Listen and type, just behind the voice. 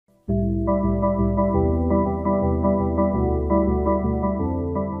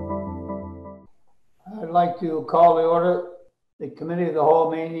to call to order the Committee of the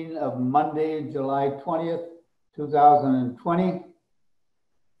Whole meeting of Monday, July 20th, 2020.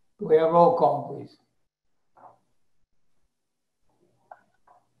 Do we have a roll call, please?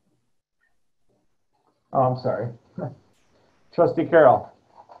 Oh, I'm sorry. Trustee Carroll.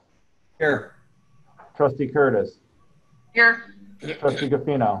 Here. Trustee Curtis. Here. Trustee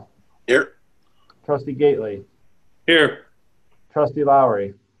Gaffino. Here. Trustee Gately. Here. Trustee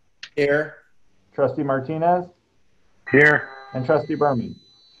Lowry. Here. Trustee Martinez. Here. And Trustee Berman.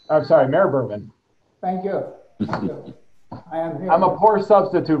 I'm sorry, Mayor Berman. Thank you. Thank you. I am here. I'm a poor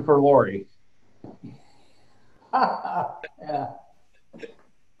substitute for Lori. Yeah.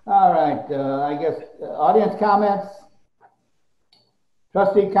 All right. I guess audience comments,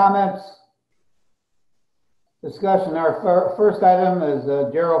 trustee comments, discussion. Our first item is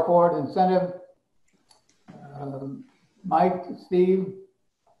Gerald Ford incentive. Mike, Steve.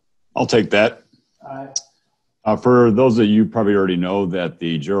 I'll take that. All right. For those of you probably already know that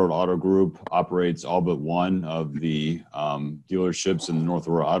the Gerald Auto Group operates all but one of the dealerships in the North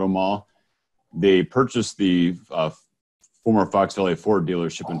Aurora Auto Mall. They purchased the former Fox Valley Ford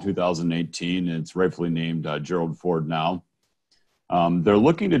dealership in 2018, and it's rightfully named Gerald Ford now. They're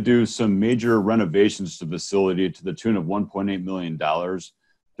looking to do some major renovations to the facility to the tune of $1.8 million.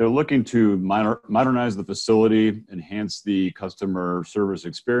 They're looking to modernize the facility, enhance the customer service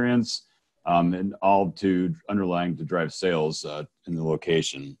experience, and all to underlying to drive sales in the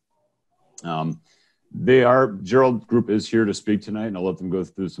location. Gerald Group is here to speak tonight, and I'll let them go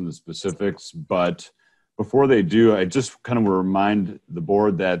through some of the specifics. But before they do, I just kind of will remind the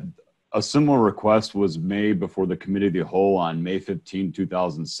board that a similar request was made before the Committee of the Whole on May 15,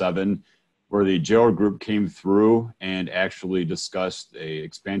 2007, where the Gerald Group came through and actually discussed a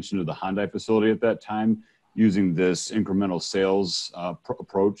expansion of the Hyundai facility at that time, using this incremental sales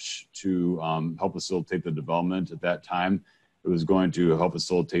approach to help facilitate the development. At that time, it was going to help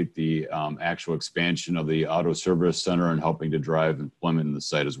facilitate the actual expansion of the auto service center and helping to drive employment in the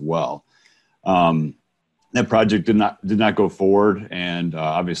site as well. That project did not go forward, and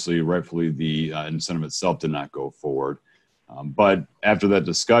obviously, rightfully, the incentive itself did not go forward. But after that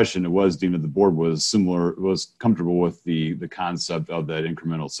discussion, it was deemed that the board was comfortable with the concept of that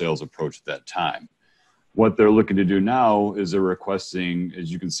incremental sales approach at that time. What they're looking to do now is they're requesting,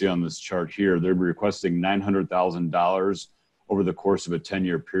 as you can see on this chart here, they're requesting $900,000 over the course of a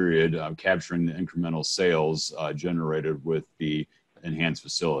 10-year period, capturing the incremental sales generated with the enhanced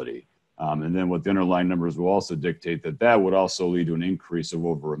facility. And then what the underlying numbers will also dictate that would also lead to an increase of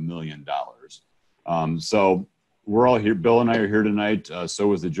over $1 million. So we're all here, Bill and I are here tonight,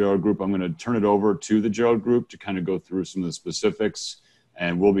 so is the Gerald Group. I'm going to turn it over to the Gerald Group to kind of go through some of the specifics,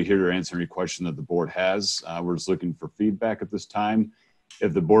 and we'll be here to answer any question that the board has. We're just looking for feedback at this time.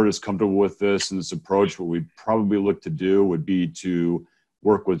 If the board is comfortable with this and this approach, what we'd probably look to do would be to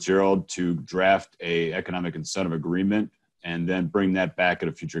work with Gerald to draft a economic incentive agreement and then bring that back at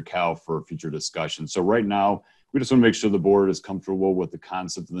a future CAL for future discussion. So right now, we just want to make sure the board is comfortable with the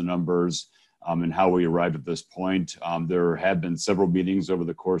concept of the numbers and how we arrived at this point. There have been several meetings over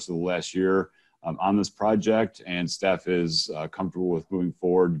the course of the last year on this project, and staff is comfortable with moving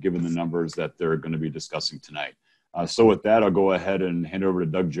forward given the numbers that they're going to be discussing tonight. So with that, I'll go ahead and hand over to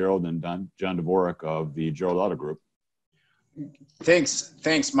Doug Gerald and John Dvorak of the Gerald Auto Group.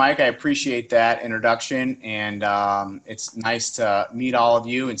 Thanks, Mike. I appreciate that introduction, and it's nice to meet all of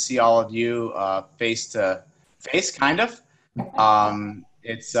you and see all of you face to face, kind of.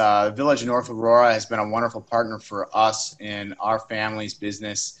 It's Village of North Aurora has been a wonderful partner for us in our family's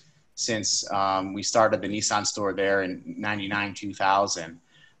business since we started the Nissan store there in 99, 2000.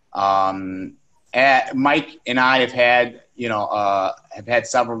 Mike and I have had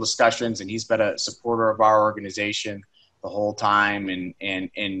several discussions, and he's been a supporter of our organization the whole time, and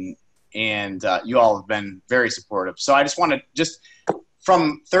you all have been very supportive. So I just want to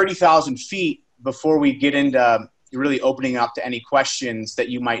from 30,000 feet, before we get into really opening up to any questions that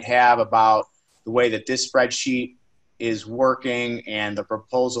you might have about the way that this spreadsheet is working and the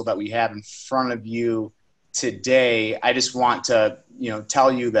proposal that we have in front of you today, I just want to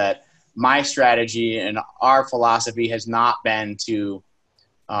tell you that my strategy and our philosophy has not been to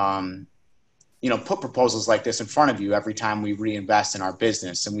put proposals like this in front of you every time we reinvest in our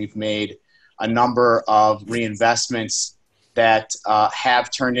business. And we've made a number of reinvestments that have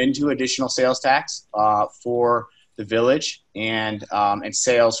turned into additional sales tax for the village and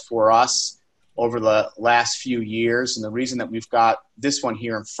sales for us over the last few years. And the reason that we've got this one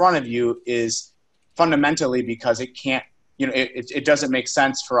here in front of you is fundamentally because it can't, it doesn't make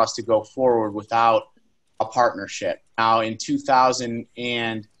sense for us to go forward without a partnership. Now in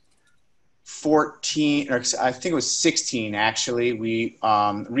 2014, 14, or I think it was 16 actually, we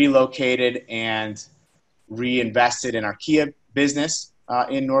relocated and reinvested in our Kia business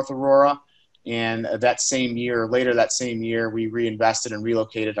in North Aurora. And that same year, later that same year, we reinvested and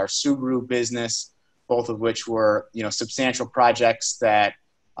relocated our Subaru business, both of which were, substantial projects that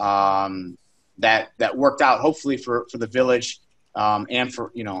that worked out hopefully for the village and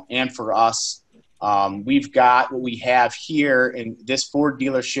for us. We've got what we have here in this Ford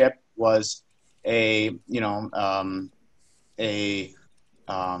dealership was a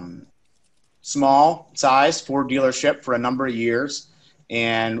small size Ford dealership for a number of years.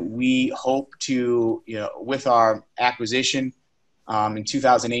 And we hope to, with our acquisition in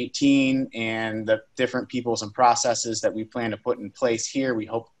 2018 and the different peoples and processes that we plan to put in place here, we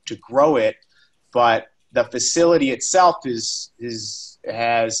hope to grow it. But the facility itself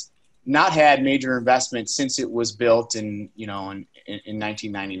has not had major investment since it was built in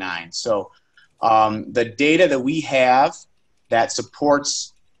 1999. So the data that we have that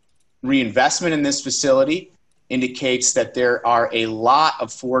supports reinvestment in this facility indicates that there are a lot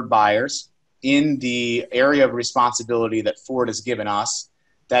of Ford buyers in the area of responsibility that Ford has given us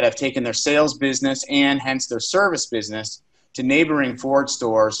that have taken their sales business and hence their service business to neighboring Ford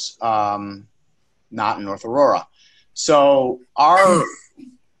stores, not in North Aurora. So our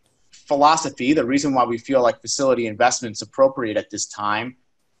philosophy, the reason why we feel like facility investment is appropriate at this time,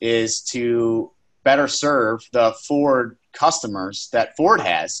 is to better serve the Ford customers that Ford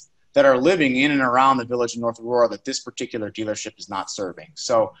has that are living in and around the village of North Aurora that this particular dealership is not serving.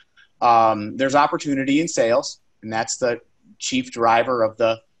 So there's opportunity in sales, and that's the chief driver of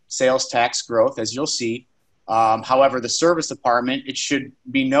the sales tax growth, as you'll see. However, the service department, it should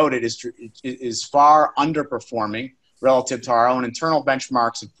be noted, is far underperforming relative to our own internal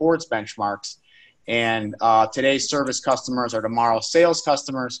benchmarks and Ford's benchmarks. And today's service customers are tomorrow's sales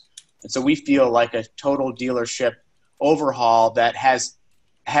customers. And so we feel like a total dealership overhaul that has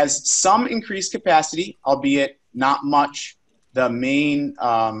some increased capacity, albeit not much. The main,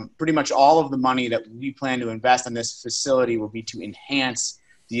 pretty much all of the money that we plan to invest in this facility will be to enhance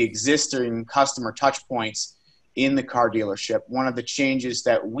the existing customer touch points in the car dealership. One of the changes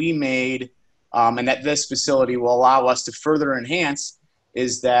that we made and that this facility will allow us to further enhance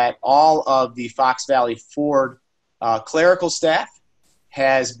is that all of the Fox Valley Ford clerical staff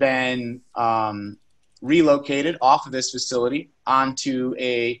has been relocated off of this facility onto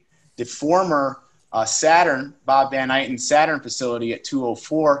the former Saturn, Bob Van Eyten Saturn facility at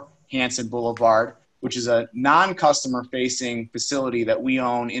 204 Hanson Boulevard, which is a non-customer facing facility that we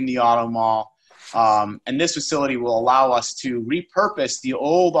own in the auto mall. And this facility will allow us to repurpose the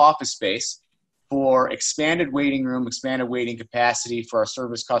old office space for expanded waiting room, expanded waiting capacity for our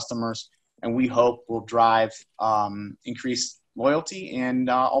service customers, and we hope will drive increased loyalty and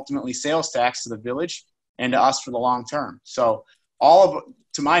ultimately sales tax to the village and to us for the long term. So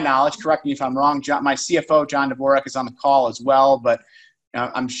to my knowledge, correct me if I'm wrong, my CFO, John Dvorak, is on the call as well, but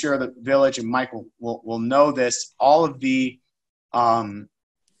I'm sure the village and Mike will know this. All of the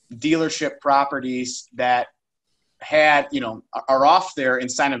dealership properties that had, are off their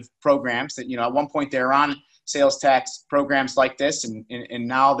incentive programs that, at one point they were on sales tax programs like this, and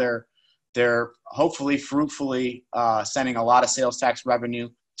now they're hopefully fruitfully sending a lot of sales tax revenue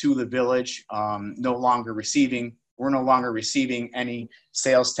to the village. We're no longer receiving any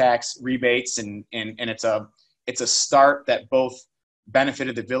sales tax rebates, and it's a start that both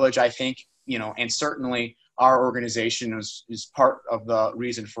benefited the village, I think, and certainly our organization is part of the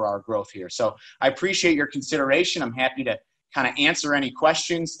reason for our growth here. So I appreciate your consideration. I'm happy to kind of answer any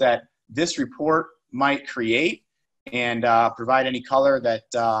questions that this report might create and provide any color that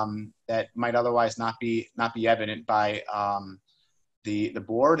that might otherwise not be evident by the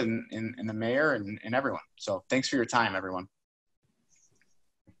board and the mayor and everyone. So thanks for your time, everyone.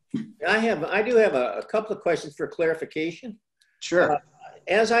 I do have a couple of questions for clarification. Sure.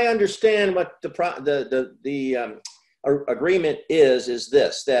 As I understand what the agreement is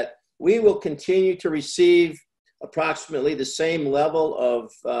this, that we will continue to receive approximately the same level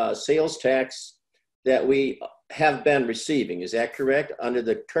of sales tax that we have been receiving. Is that correct? Under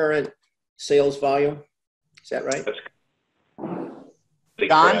the current sales volume? Is that right?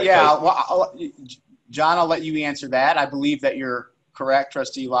 John, yeah. Well, John, I'll let you answer that. I believe that you're correct,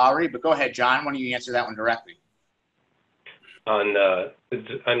 Trustee Lowry, but go ahead, John. Why don't you answer that one directly? On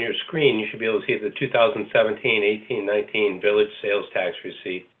your screen, you should be able to see the 2017, 18, 19 village sales tax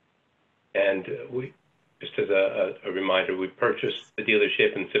receipt. And we, just as a reminder, we purchased the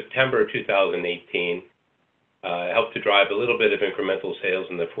dealership in September 2018. Helped to drive a little bit of incremental sales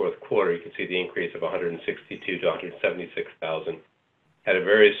in the fourth quarter. You can see the increase of 162 to 176,000. had a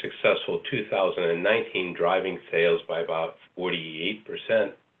very successful 2019, driving sales by about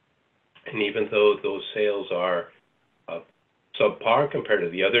 48%. And even though those sales are subpar compared to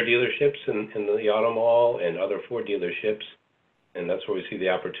the other dealerships in the auto mall and other Ford dealerships, and that's where we see the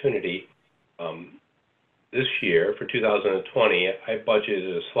opportunity. This year, for 2020, I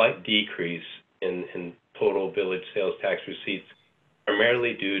budgeted a slight decrease in total village sales tax receipts,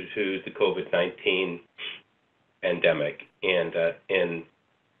 primarily due to the COVID-19 pandemic. And in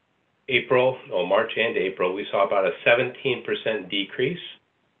March and April, we saw about a 17% decrease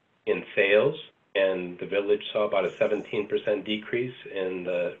in sales, and the village saw about a 17% decrease in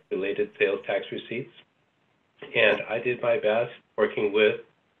the related sales tax receipts. And I did my best working with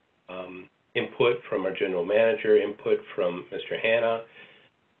input from our general manager, input from Mr. Hanna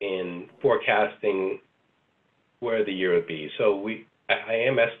in forecasting where the year would be. So I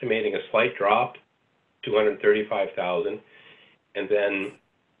am estimating a slight drop, 235,000, and then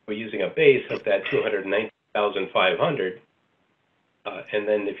we're using a base of that 219,500. And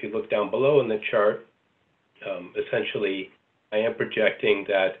then if you look down below in the chart, essentially I am projecting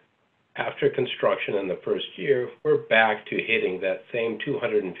that after construction in the first year, we're back to hitting that same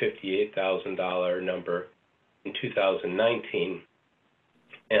 $258,000 number in 2019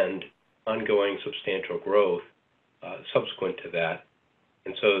 and ongoing substantial growth subsequent to that.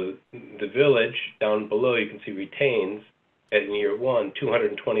 And so the village down below, you can see retains at in year one,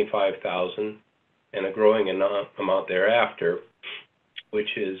 225,000 and a growing amount thereafter,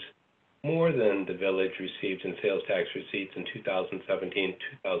 which is more than the village received in sales tax receipts in 2017,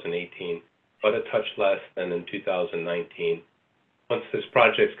 2018, but a touch less than in 2019. Once this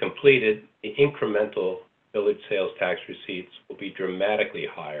project's completed, the incremental village sales tax receipts will be dramatically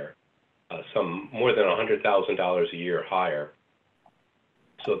higher, some more than $100,000 a year higher.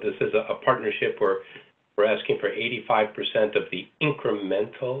 So this is a partnership where we're asking for 85% of the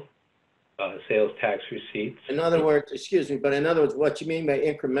incremental sales tax receipts. In other words, excuse me, but in other words, what you mean by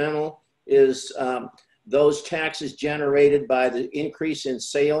incremental is those taxes generated by the increase in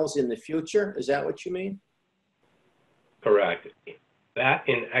sales in the future? Is that what you mean? Correct. That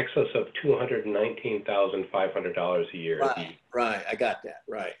in excess of $219,500 a year. Right. I got that.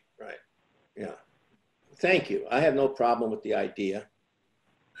 Right. Yeah. Thank you. I have no problem with the idea.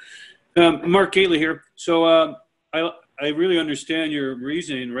 Mark Gately here. So I really understand your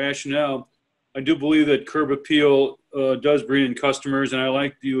reasoning and rationale. I do believe that curb appeal does bring in customers, and I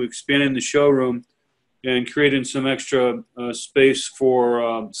like you expanding the showroom and creating some extra space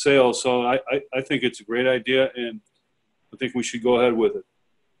for sales. So I think it's a great idea, and I think we should go ahead with it.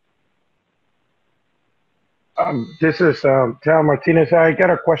 This is Tal Martinez. I got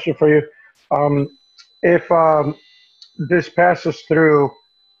a question for you. If this passes through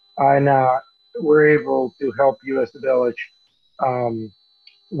and we're able to help you as the village,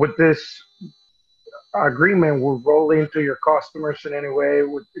 would this agreement will roll into your customers in any way?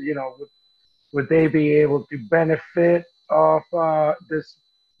 Would they be able to benefit of this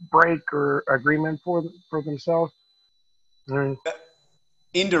break or agreement for themselves?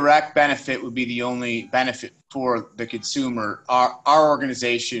 Indirect benefit would be the only benefit for the consumer. Our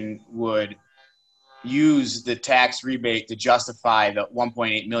organization would use the tax rebate to justify the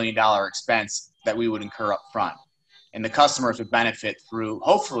 $1.8 million expense that we would incur up front. And the customers would benefit through,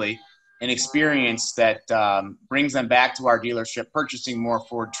 hopefully, an experience that brings them back to our dealership, purchasing more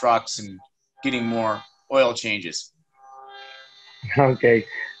Ford trucks and getting more oil changes. Okay.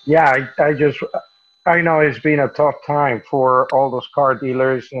 Yeah, I know it's been a tough time for all those car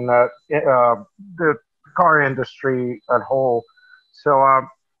dealers and the car industry at whole. So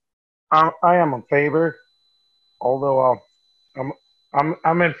I am in favor, although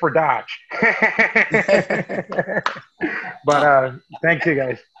I'm in for Dodge. But thank you,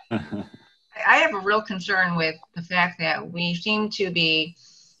 guys. I have a real concern with the fact that we seem to be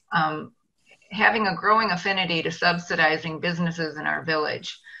having a growing affinity to subsidizing businesses in our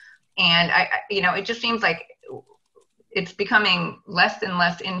village. And it just seems like it's becoming less and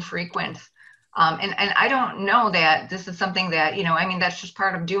less infrequent. And I don't know that this is something that, that's just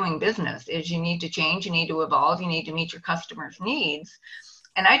part of doing business is you need to change, you need to evolve, you need to meet your customers' needs.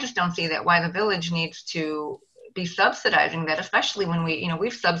 And I just don't see that why the village needs to be subsidizing that, especially when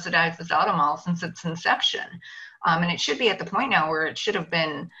we've subsidized this auto mall since its inception. And it should be at the point now where it should have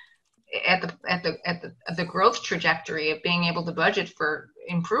been at the growth trajectory of being able to budget for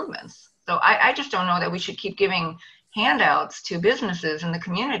improvements. So I just don't know that we should keep giving handouts to businesses in the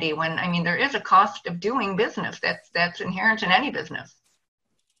community when, there is a cost of doing business that's inherent in any business.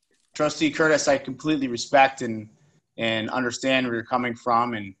 Trustee Curtis, I completely respect and understand where you're coming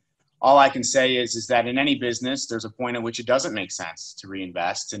from. And all I can say is that in any business, there's a point at which it doesn't make sense to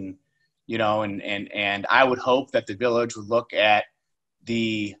reinvest. And, you know, and I would hope that the village would look at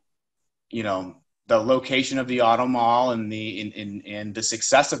the, you know, the location of the auto mall and the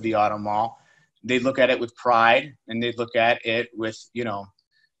success of the auto mall. They'd look at it with pride, and they'd look at it with,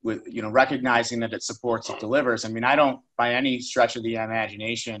 recognizing that it supports, it delivers. I mean, I don't, by any stretch of the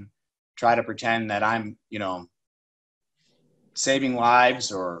imagination, try to pretend that I'm, you know, saving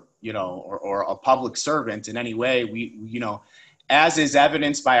lives or a public servant in any way. We, you know, as is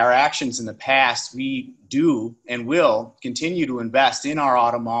evidenced by our actions in the past, we do and will continue to invest in our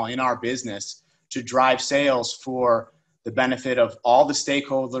auto mall, in our business, to drive sales for the benefit of all the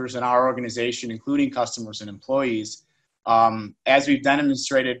stakeholders in our organization, including customers and employees. As we've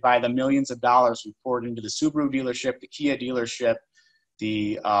demonstrated by the millions of dollars we poured into the Subaru dealership, the Kia dealership,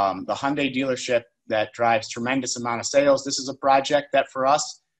 the Hyundai dealership that drives tremendous amount of sales. This is a project that for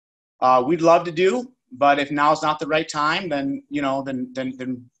us, we'd love to do, but if now's not the right time, then we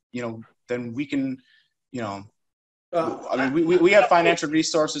can, I mean, we have financial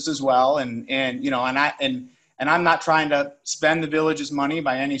resources as well. And I'm not trying to spend the village's money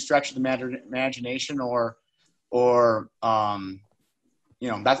by any stretch of the imagination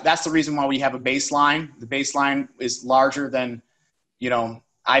that's the reason why we have a baseline. The baseline is larger than,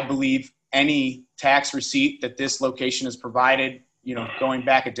 I believe any tax receipt that this location has provided, going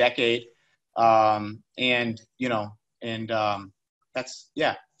back a decade. That's,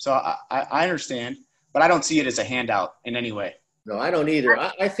 yeah. So I understand, but I don't see it as a handout in any way. No, I don't either.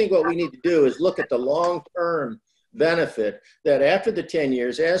 I think what we need to do is look at the long-term benefit that after the 10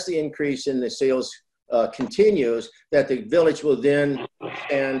 years, as the increase in the sales continues, that the village will then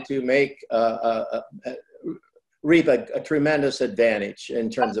stand to make reap a tremendous advantage in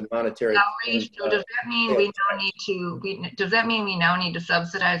terms of monetary. So does that mean we now need to? Does that mean we now need to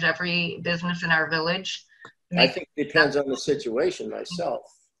subsidize every business in our village? I think it depends on the situation myself,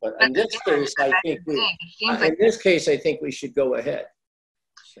 but in this case, I think we should go ahead.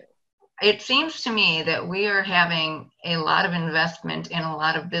 It seems to me that we are having a lot of investment in a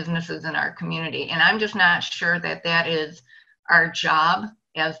lot of businesses in our community, and I'm just not sure that that is our job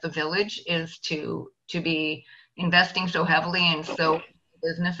as the village, is to be investing so heavily in so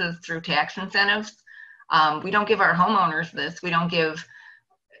businesses through tax incentives. We don't give our homeowners this. We don't give,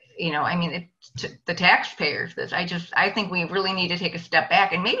 the taxpayers this. I think we really need to take a step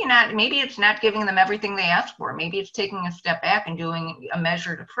back, and maybe it's not giving them everything they asked for. Maybe it's taking a step back and doing a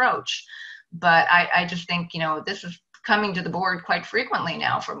measured approach. But I just think, this is coming to the board quite frequently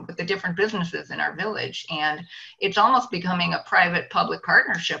now with the different businesses in our village, and it's almost becoming a private public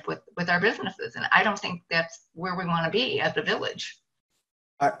partnership with our businesses, and I don't think that's where we want to be as a village.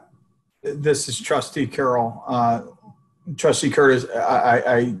 This is Trustee Carroll. Trustee Curtis,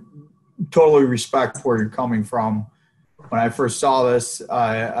 I totally respect where you're coming from. When I first saw this,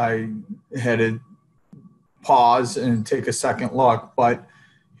 I had to pause and take a second look, but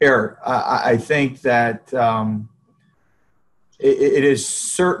here, I think that it is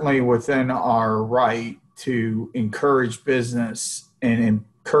certainly within our right to encourage business and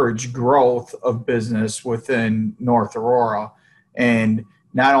encourage growth of business within North Aurora. And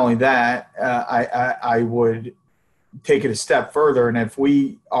not only that, I would take it a step further. And if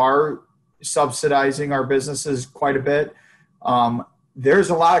we are subsidizing our businesses quite a bit, there's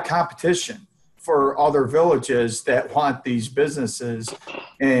a lot of competition for other villages that want these businesses.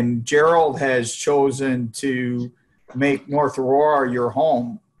 And Gerald has chosen to make North Aurora your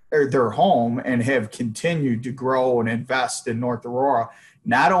home, or their home, and have continued to grow and invest in North Aurora,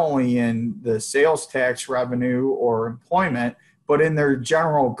 not only in the sales tax revenue or employment, but in their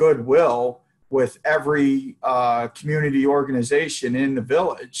general goodwill with every community organization in the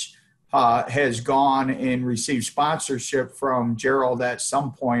village has gone and received sponsorship from Gerald at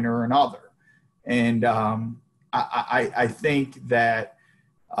some point or another. And I think that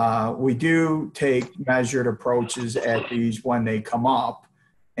we do take measured approaches at these when they come up.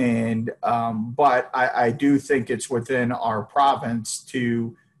 And but I do think it's within our province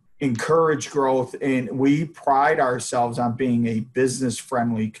to encourage growth, and we pride ourselves on being a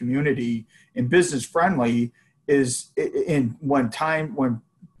business-friendly community. And business-friendly is when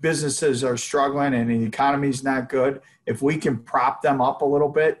businesses are struggling and the economy's not good. If we can prop them up a little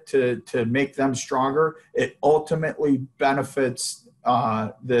bit to make them stronger, it ultimately benefits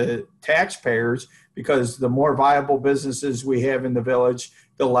the taxpayers, because the more viable businesses we have in the village,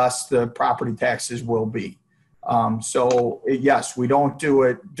 the less the property taxes will be. So yes, we don't do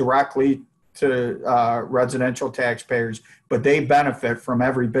it directly to residential taxpayers, but they benefit from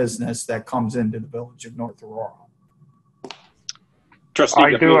every business that comes into the village of North Aurora. Trustee I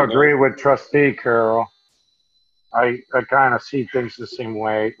do Gaffino agree here. with Trustee Carroll. I kind of see things the same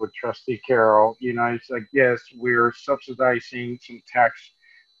way with Trustee Carroll. You know, it's like, yes, we're subsidizing some tax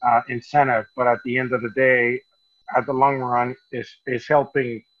incentive, but at the end of the day, at the long run, is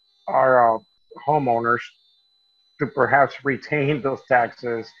helping our homeowners to perhaps retain those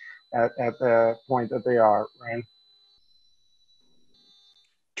taxes at the point that they are, right?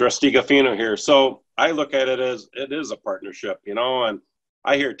 Trustee Gaffino here. So I look at it as it is a partnership, you know, and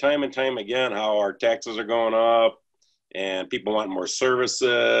I hear time and time again how our taxes are going up and people want more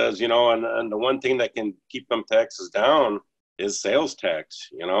services, you know, and the one thing that can keep them taxes down is sales tax.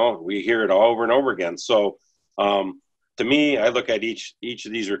 You know, we hear it over and over again. So to me, I look at each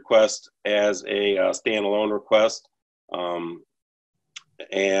of these requests as a standalone request,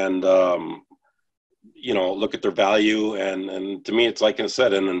 and you know, look at their value, and to me, it's like I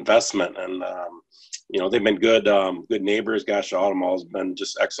said, an investment. And you know, they've been good neighbors. Gosh, Auto Mall's been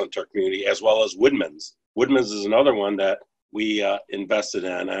just excellent to our community, as well as Woodman's. Woodman's is another one that we invested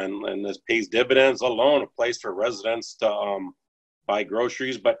in, and this pays dividends. Alone, a place for residents to buy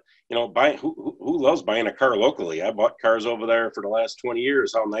groceries. But you know, who loves buying a car locally? I bought cars over there for the last 20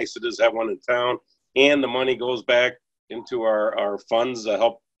 years. How nice it is to have one in town, and the money goes back into our funds to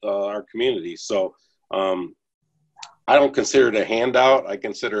help our community. So I don't consider it a handout. I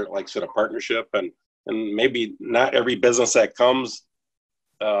consider it, like I said, a partnership, and maybe not every business that comes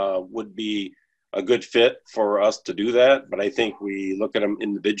would be a good fit for us to do that. But I think we look at them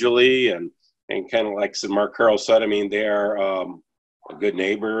individually, and kind of like Mark Carroll said, I mean, they are a good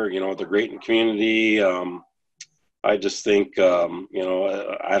neighbor, you know, they're great in the community. I just think, you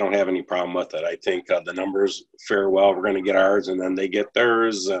know, I don't have any problem with it. I think the numbers fare well. We're going to get ours, and then they get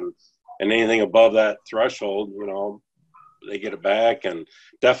theirs, and anything above that threshold, you know, they get it back. And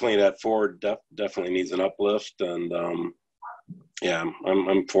definitely that Ford definitely needs an uplift. And yeah,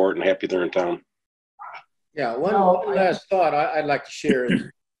 I'm for it and happy they're in town. Yeah, one last thought I'd like to share is,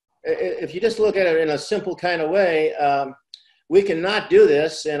 if you just look at it in a simple kind of way, we cannot do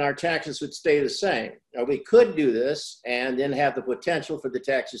this and our taxes would stay the same. Now, we could do this and then have the potential for the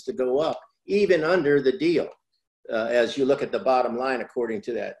taxes to go up, even under the deal, as you look at the bottom line according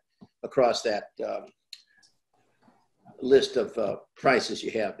to that, across that list of prices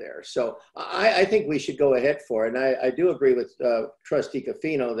you have there. So I think we should go ahead for it. And I do agree with Trustee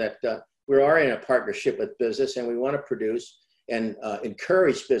Gaffino that we are in a partnership with business, and we want to produce and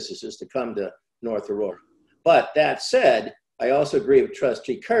encourage businesses to come to North Aurora. But that said, I also agree with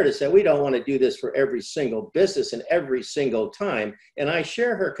Trustee Curtis that we don't want to do this for every single business and every single time. And I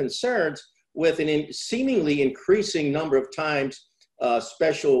share her concerns with an seemingly increasing number of times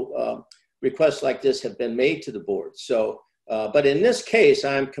special requests like this have been made to the board. So, but in this case,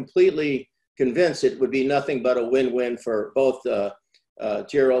 I'm completely convinced it would be nothing but a win-win for both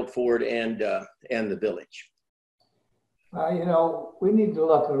Gerald, Ford, and the village. You know, we need to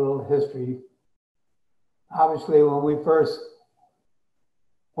look at a little history. Obviously, when we first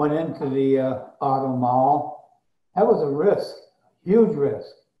went into the auto mall, that was a risk, huge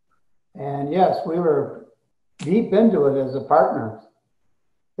risk. And yes, we were deep into it as a partner.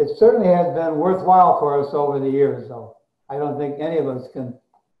 It certainly has been worthwhile for us over the years, though. I don't think any of us can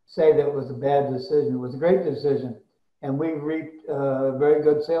say that it was a bad decision. It was a great decision. And we reaped very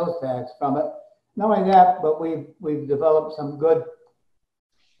good sales tax from it. Not only that, but we've developed some good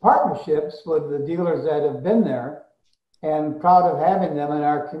partnerships with the dealers that have been there, and proud of having them in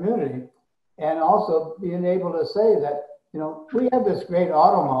our community. And also being able to say that, you know, we have this great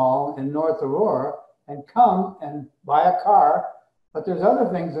auto mall in North Aurora, and come and buy a car, but there's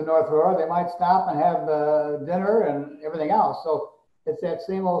other things in North Aurora. They might stop and have dinner and everything else. So it's that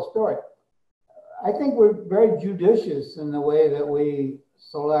same old story. I think we're very judicious in the way that we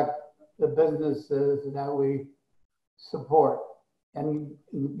select the businesses that we support and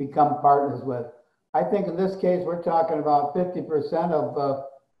become partners with. I think in this case, we're talking about 50%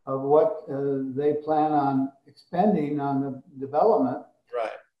 of what they plan on expending on the development.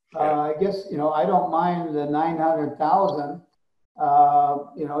 Right. I guess, you know, I don't mind the 900,000.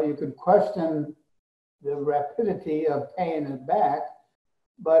 You know, you could question the rapidity of paying it back,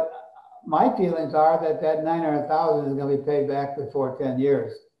 but my feelings are that 900,000 is going to be paid back before 10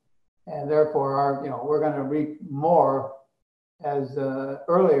 years, and therefore, we're going to reap more as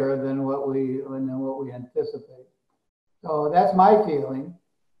earlier than what we anticipate. So that's my feeling,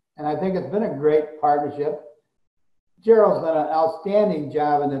 and I think it's been a great partnership. Gerald's done an outstanding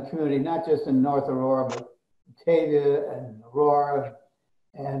job in the community, not just in North Aurora, but Batavia and Aurora,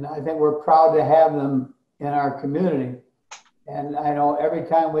 and I think we're proud to have them in our community. And I know every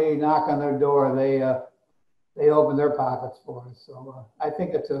time we knock on their door, they open their pockets for us. So I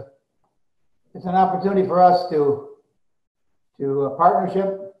think it's an opportunity for us to a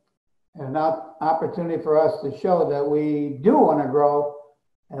partnership and an opportunity for us to show that we do want to grow,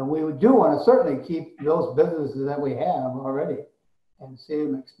 and we do want to certainly keep those businesses that we have already and see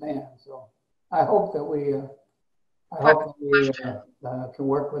them expand. So I hope that we can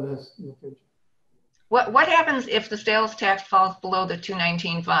work with us in the future. What happens if the sales tax falls below the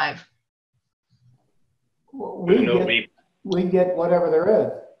 219.5? We get whatever there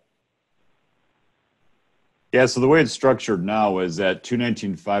is. Yeah, so the way it's structured now is that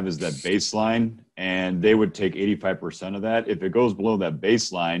 219.5 is that baseline, and they would take 85% of that. If it goes below that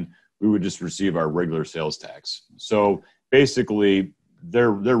baseline, we would just receive our regular sales tax. So basically,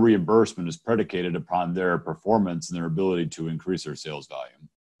 their reimbursement is predicated upon their performance and their ability to increase their sales volume.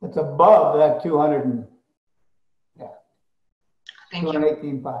 It's above that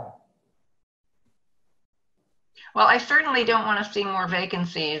 218.5. Well, I certainly don't want to see more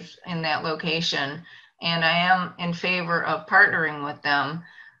vacancies in that location, and I am in favor of partnering with them.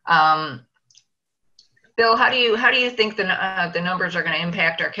 Bill, how do you think the numbers are going to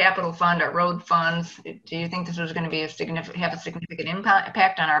impact our capital fund, our road funds? Do you think this is going to be have a significant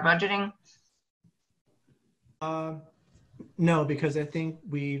impact on our budgeting? No, because I think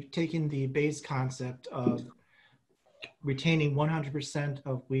we've taken the base concept of retaining 100%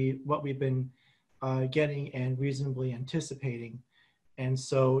 of what we've been getting and reasonably anticipating. And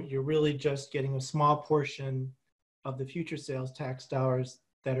so you're really just getting a small portion of the future sales tax dollars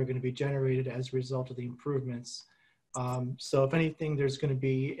that are going to be generated as a result of the improvements. So if anything, there's going to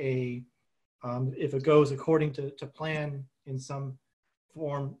be if it goes according to plan in some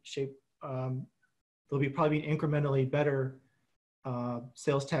form, shape, there'll be probably incrementally better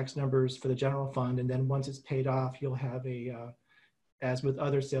sales tax numbers for the general fund. And then once it's paid off, you'll have as with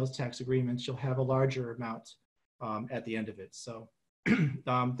other sales tax agreements, you'll have a larger amount at the end of it. So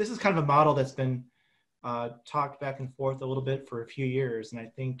this is kind of a model that's been talked back and forth a little bit for a few years. And I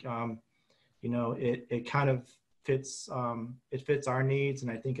think, it kind of fits, it fits our needs,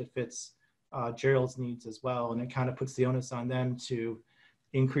 and I think it fits Gerald's needs as well. And it kind of puts the onus on them to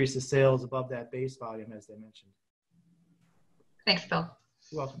increase the sales above that base volume, as they mentioned. Thanks, Bill.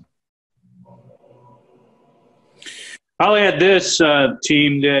 You're welcome. I'll add this,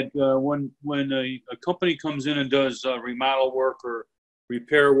 team, that when a company comes in and does remodel work or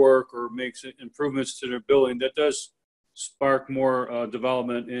repair work or makes improvements to their building, that does spark more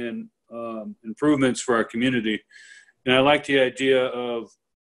development and improvements for our community. And I like the idea of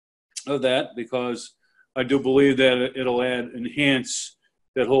that, because I do believe that it'll enhance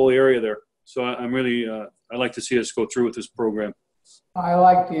that whole area there. So I'm really, I like to see us go through with this program. I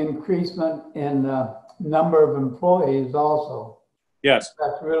like the increasement in number of employees also. Yes.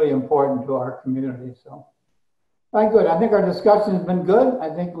 That's really important to our community. So, all right, good. I think our discussion has been good.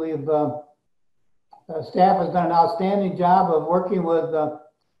 I think we've, staff has done an outstanding job of working with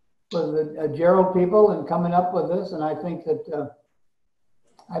the Gerald people and coming up with this. And I think that,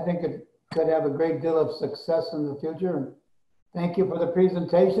 it could have a great deal of success in the future. And thank you for the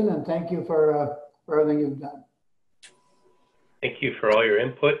presentation, and thank you for everything you've done. Thank you for all your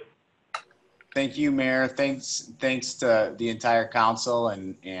input. Thank you, Mayor. Thanks to the entire council,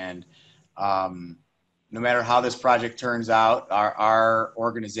 and no matter how this project turns out, our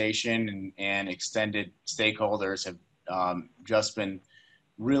organization and extended stakeholders have just been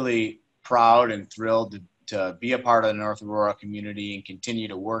really proud and thrilled to be a part of the North Aurora community and continue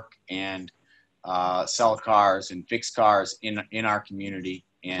to work and sell cars and fix cars in our community.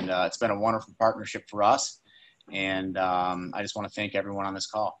 And it's been a wonderful partnership for us. And I just want to thank everyone on this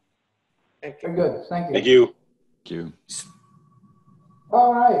call. Very good. Thank you. Thank you. Thank you.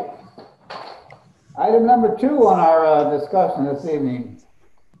 All right. Item number 2 on our discussion this evening.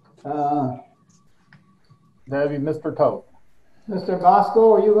 That'd be Mr. Tote. Mr.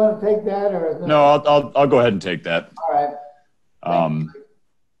 Bosco, are you going to take that, or? No, I'll go ahead and take that. All right.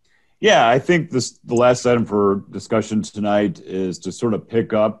 Yeah, I think the last item for discussion tonight is to sort of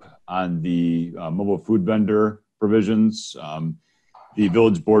pick up on the mobile food vendor provisions. The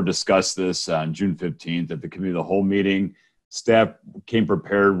village board discussed this on June 15th at the committee of the whole meeting. Staff came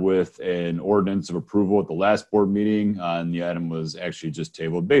prepared with an ordinance of approval at the last board meeting, and the item was actually just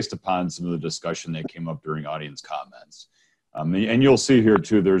tabled based upon some of the discussion that came up during audience comments. And you'll see here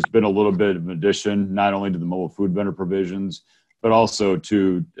too, there's been a little bit of an addition, not only to the mobile food vendor provisions, but also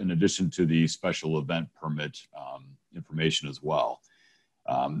in addition to the special event permit information as well.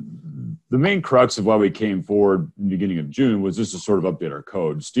 The main crux of why we came forward in the beginning of June was just to sort of update our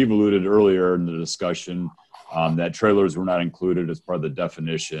code. Steve alluded earlier in the discussion that trailers were not included as part of the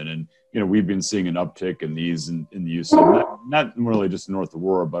definition. And, we've been seeing an uptick in these in the use of not really just in North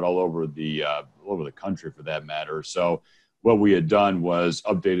Aurora, but all over the country for that matter. So what we had done was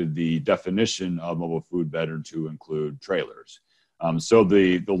updated the definition of mobile food vendor to include trailers. So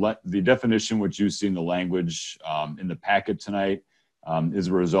the definition, which you see in the language in the packet tonight, is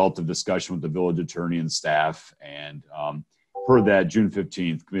a result of discussion with the village attorney and staff. And per that June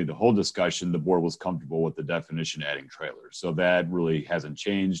 15th committee, the whole discussion, the board was comfortable with the definition adding trailers. So that really hasn't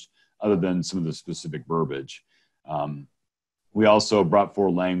changed other than some of the specific verbiage. We also brought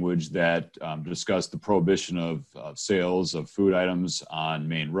forward language that discussed the prohibition of sales of food items on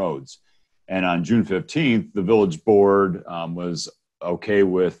main roads. And on June 15th, the village board was okay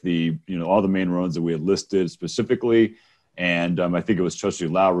with all the main roads that we had listed specifically. And I think it was Trustee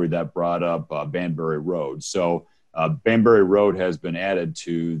Lowry that brought up Banbury Road. So Banbury Road has been added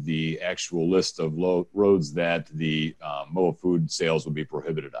to the actual list of roads that the mobile food sales will be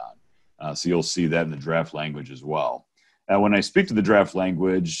prohibited on. So you'll see that in the draft language as well. When I speak to the draft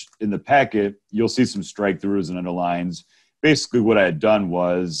language in the packet, you'll see some strike-throughs and underlines. Basically, what I had done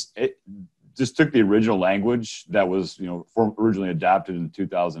was just took the original language that was originally adopted in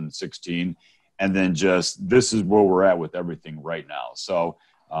 2016, and then this is where we're at with everything right now. So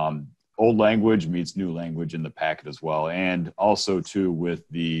old language meets new language in the packet as well, and also too with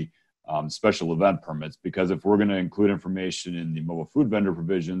the special event permits, because if we're going to include information in the mobile food vendor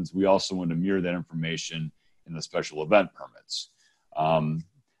provisions, we also want to mirror that information in the special event permits.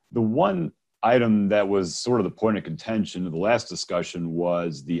 The one item that was sort of the point of contention of the last discussion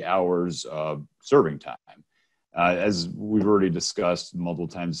was the hours of serving time. As we've already discussed multiple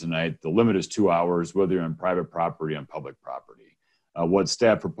times tonight, the limit is 2 hours, whether you're on private property or on public property. What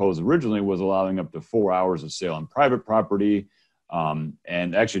staff proposed originally was allowing up to 4 hours of sale on private property,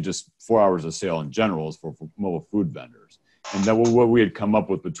 and actually just 4 hours of sale in general for mobile food vendors. And then what we had come up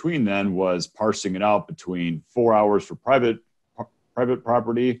with between then was parsing it out between 4 hours for private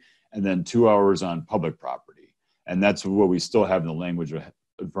property and then 2 hours on public property. And that's what we still have in the language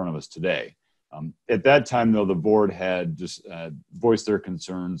in front of us today. At that time, though, the board had just voiced their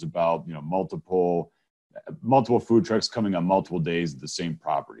concerns about multiple food trucks coming on multiple days at the same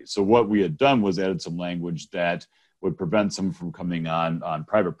property. So what we had done was added some language that would prevent some from coming on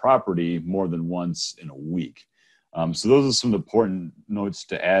private property more than once in a week. So those are some of the important notes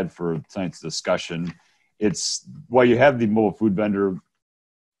to add for tonight's discussion. It's while you have the mobile food vendor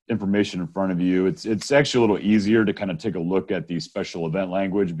information in front of you, it's actually a little easier to kind of take a look at the special event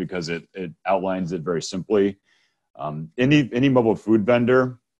language because it outlines it very simply. Any mobile food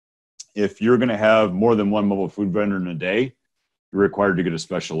vendor, if you're going to have more than one mobile food vendor in a day, you're required to get a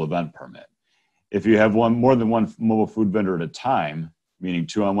special event permit. If you have more than one mobile food vendor at a time, meaning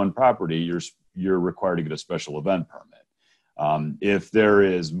two on one property, you're required to get a special event permit. If there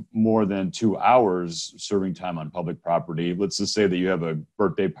is more than 2 hours serving time on public property, let's just say that you have a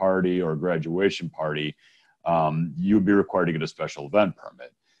birthday party or a graduation party, you would be required to get a special event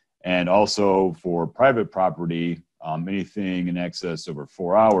permit. And also for private property, anything in excess over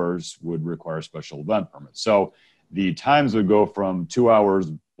 4 hours would require a special event permit. So the times would go from 2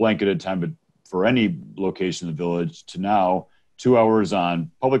 hours blanketed time for any location in the village to now 2 hours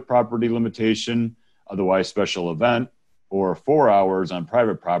on public property limitation, otherwise special event, or 4 hours on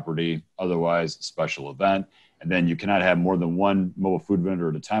private property, otherwise special event. And then you cannot have more than one mobile food vendor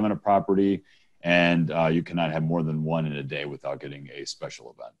at a time on a property, and you cannot have more than one in a day without getting a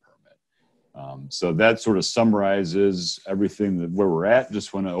special event permit. So that sort of summarizes everything where we're at.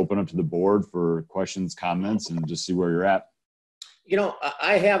 Just want to open up to the board for questions, comments, and just see where you're at.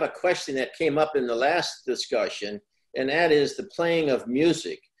 I have a question that came up in the last discussion, and that is the playing of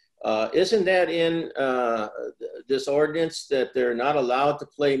music. Isn't that in this ordinance that they're not allowed to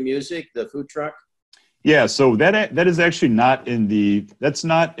play music, the food truck? Yeah, so that is actually not in the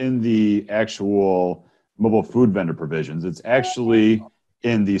actual mobile food vendor provisions. It's actually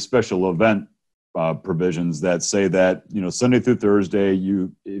in the special event provisions that say that, Sunday through Thursday,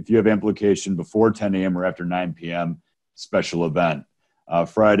 if you have amplification before 10 a.m. or after 9 p.m., special event.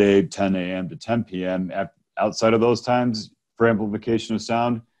 Friday, 10 a.m. to 10 p.m. Outside of those times for amplification of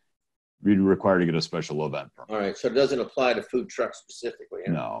sound, we'd be required to get a special event permit. All right, so it doesn't apply to food trucks specifically.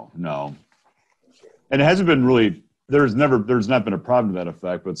 Huh? No. And it hasn't been really, there's not been a problem to that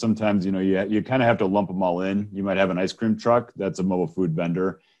effect, but sometimes, you kind of have to lump them all in. You might have an ice cream truck, that's a mobile food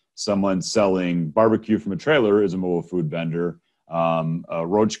vendor. Someone selling barbecue from a trailer is a mobile food vendor. A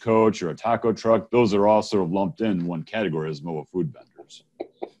roach coach or a taco truck, those are all sort of lumped in one category as mobile food vendors.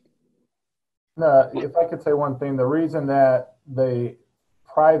 If I could say one thing, the reason that they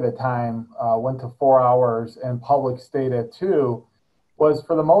private time went to 4 hours and public stayed at 2 was,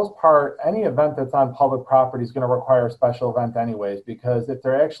 for the most part, any event that's on public property is going to require a special event anyways, because if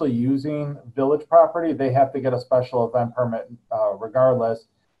they're actually using village property, they have to get a special event permit regardless.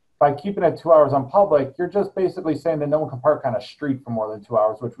 By keeping it 2 hours on public, you're just basically saying that no one can park on a street for more than 2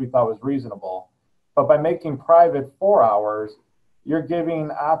 hours, which we thought was reasonable. But by making private 4 hours, you're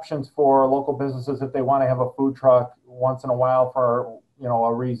giving options for local businesses if they want to have a food truck once in a while for, you know,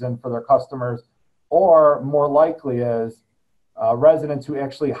 a reason for their customers, or more likely is residents who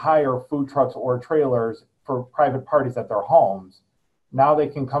actually hire food trucks or trailers for private parties at their homes. Now they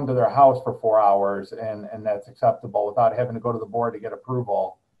can come to their house for 4 hours and that's acceptable without having to go to the board to get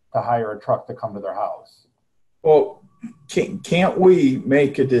approval to hire a truck to come to their house. Well, can't we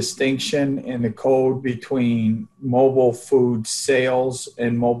make a distinction in the code between mobile food sales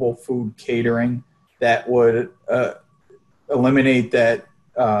and mobile food catering that would eliminate that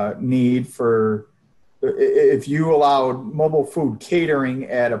need for, if you allowed mobile food catering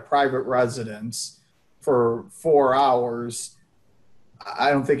at a private residence for 4 hours,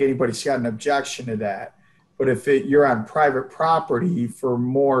 I don't think anybody's got an objection to that. But if you're on private property for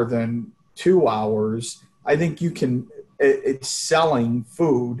more than 2 hours, I think you can, it's selling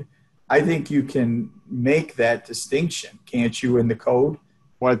food. I think you can make that distinction, can't you, in the code?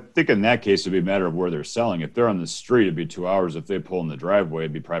 Well, I think in that case, it'd be a matter of where they're selling. If they're on the street, it'd be 2 hours. If they pull in the driveway,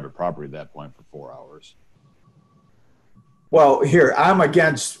 it'd be private property at that point for 4 hours. Well, here, I'm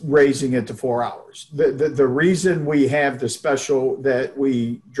against raising it to 4 hours. The reason we have the special, that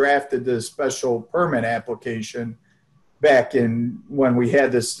we drafted the special permit application back in when we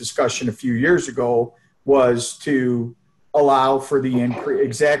had this discussion a few years ago was to allow for the increase,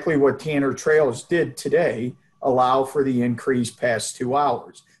 exactly what Tanner Trails did today, allow for the increase past 2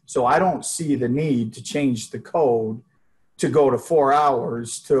 hours. So I don't see the need to change the code to go to 4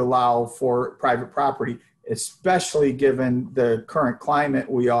 hours to allow for private property, especially given the current climate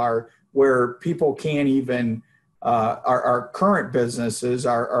we are, where people can't even, our current businesses,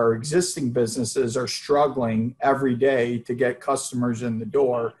 our existing businesses are struggling every day to get customers in the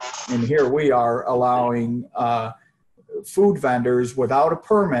door. And here we are allowing food vendors without a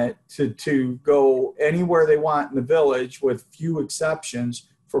permit to go anywhere they want in the village with few exceptions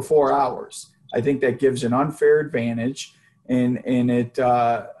for 4 hours. I think that gives an unfair advantage. And it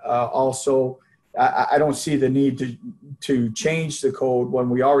also, I don't see the need to change the code when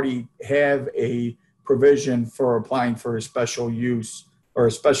we already have a provision for applying for a special use or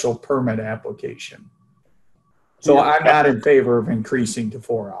a special permit application. So I'm not in favor of increasing to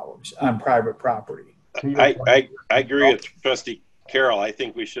 4 hours on private property. I agree with Trustee Carroll. I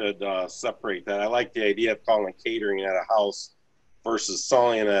think we should separate that. I like the idea of calling catering at a house versus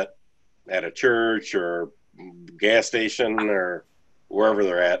selling it at a church or gas station or wherever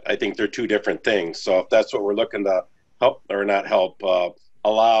they're at. I think they're two different things. So if that's what we're looking to help or not help,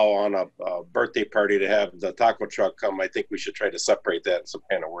 allow on a birthday party to have the taco truck come, I think we should try to separate that in some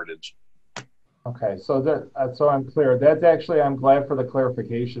kind of wordage. Okay, so so I'm clear. That's actually, I'm glad for the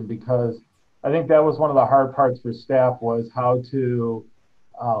clarification, because I think that was one of the hard parts for staff, was how to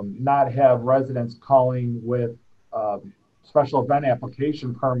not have residents calling with special event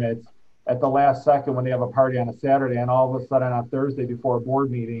application permits at the last second when they have a party on a Saturday, and all of a sudden on Thursday before a board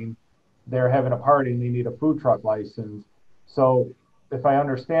meeting, they're having a party and they need a food truck license. So if I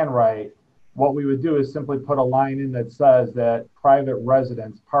understand right, what we would do is simply put a line in that says that private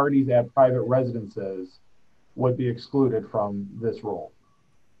residents, parties at private residences would be excluded from this rule.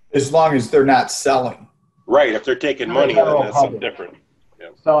 As long as they're not selling. Right, if they're taking money, then that's something different. Yeah.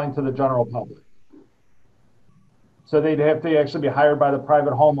 Selling to the general public. So they'd have to actually be hired by the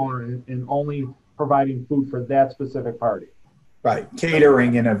private homeowner and only providing food for that specific party. Right,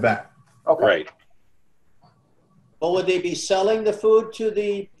 catering an event. Okay. Right. Well, would they be selling the food to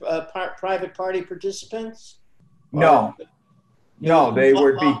the private party participants? No, no, they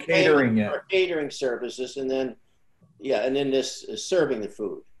would be catering it. Catering services, and then, yeah, and then this is serving the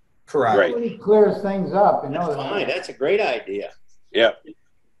food. Correct. Right. It really clears things up. You know, That's fine. That's a great idea. Yeah.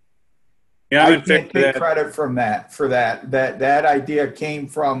 Yeah, I can't take credit from that. That idea came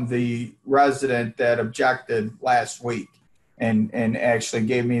from the resident that objected last week, and actually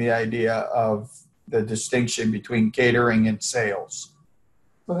gave me the idea of the distinction between catering and sales.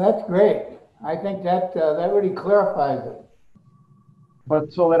 Well, that's great. I think that that really clarifies it.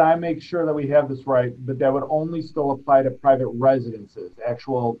 But so that I make sure that we have this right, but that would only still apply to private residences,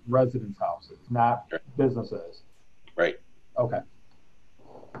 actual residence houses, not businesses. Right. Okay.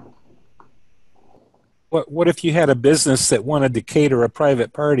 What if you had a business that wanted to cater a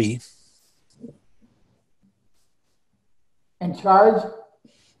private party? And charge?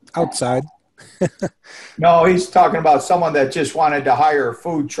 outside. No, he's talking about someone that just wanted to hire a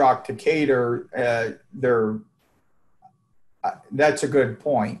food truck to cater that's a good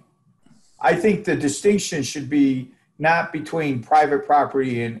point. I think the distinction should be not between private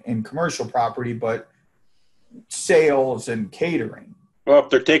property and commercial property, but sales and catering. Well,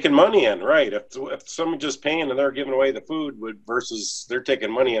 if they're taking money in, right? If someone's just paying and they're giving away the food versus they're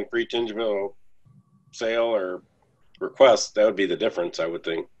taking money in for each individual sale or request, that would be the difference, I would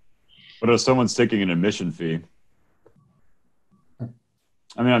think. But if someone's taking an admission fee,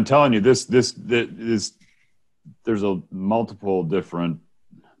 I mean, I'm telling you, this there's a multiple different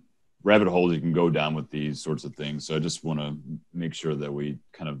rabbit holes you can go down with these sorts of things. So I just want to make sure that we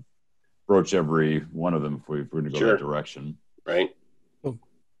kind of broach every one of them if we're going to go that direction. Right.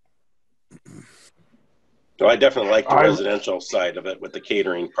 So I definitely like the residential side of it with the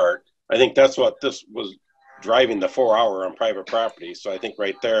catering part. I think that's what this was driving the 4-hour on private property. So I think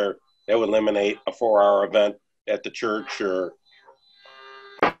right there, that would eliminate a 4-hour event at the church, or,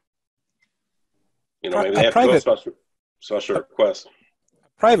 maybe they have to go special request.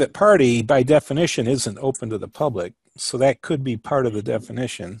 A private party, by definition, isn't open to the public. So that could be part of the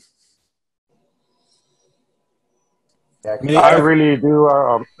definition. I really do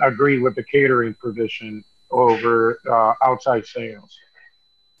agree with the catering provision over outside sales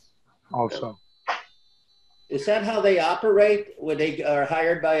also. Is that how they operate when they are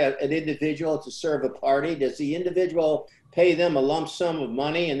hired by an individual to serve a party? Does the individual pay them a lump sum of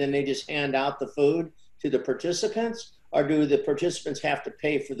money and then they just hand out the food to the participants? Or do the participants have to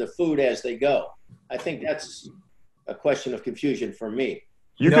pay for the food as they go? I think that's a question of confusion for me.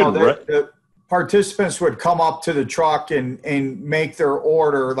 The participants would come up to the truck and make their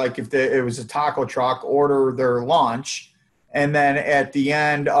order, like if it was a taco truck, order their lunch. And then at the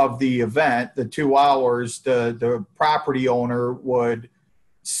end of the event, the 2 hours, the property owner would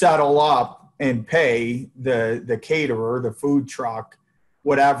settle up and pay the caterer, the food truck,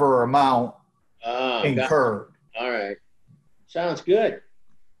 whatever amount incurred. All right. Sounds good.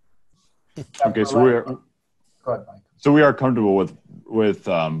 Okay, so we are comfortable with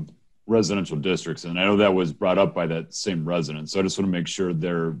residential districts, and I know that was brought up by that same resident. So I just want to make sure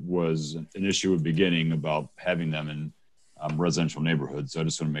there was an issue at the beginning about having them in residential neighborhoods. So I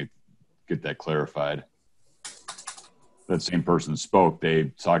just want to get that clarified. That same person spoke.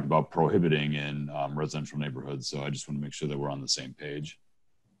 They talked about prohibiting in residential neighborhoods. So I just want to make sure that we're on the same page.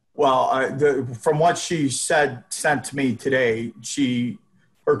 Well, from what she sent to me today,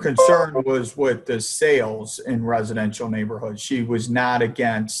 her concern was with the sales in residential neighborhoods. She was not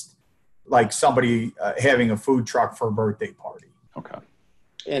against like somebody having a food truck for a birthday party. Okay.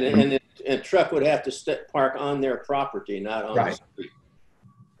 And a truck would have to park on their property, not on the street.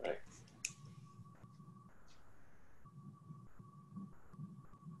 Right.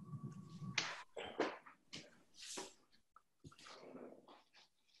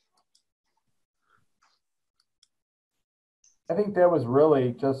 I think that was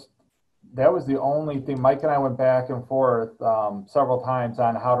really that was the only thing. Mike and I went back and forth several times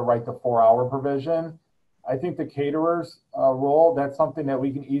on how to write the 4-hour provision. I think the caterer's role, that's something that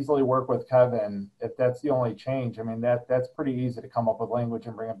we can easily work with Kevin if that's the only change. I mean, that's pretty easy to come up with language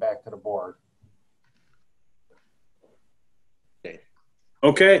and bring it back to the board.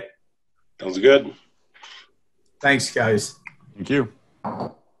 Okay. Sounds good. Thanks, guys. Thank you.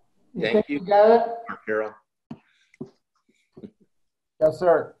 Thank you. Got it? Gerald. Yes,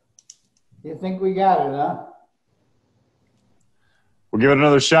 sir. You think we got it, huh? We'll give it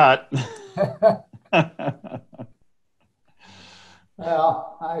another shot.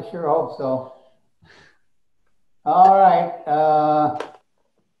 Well, I sure hope so. All right.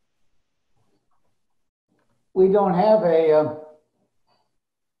 We don't have a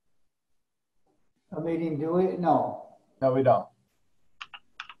meeting, do we? No. No, we don't.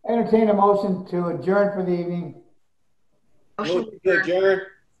 Entertain a motion to adjourn for the evening. Motion to adjourn.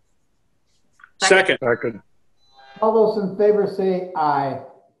 Second. All those in favor say aye.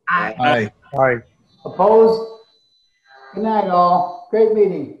 Aye. Aye. Opposed? Good night, all. Great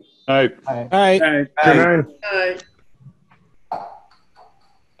meeting. All right. All right. Good night. Aye.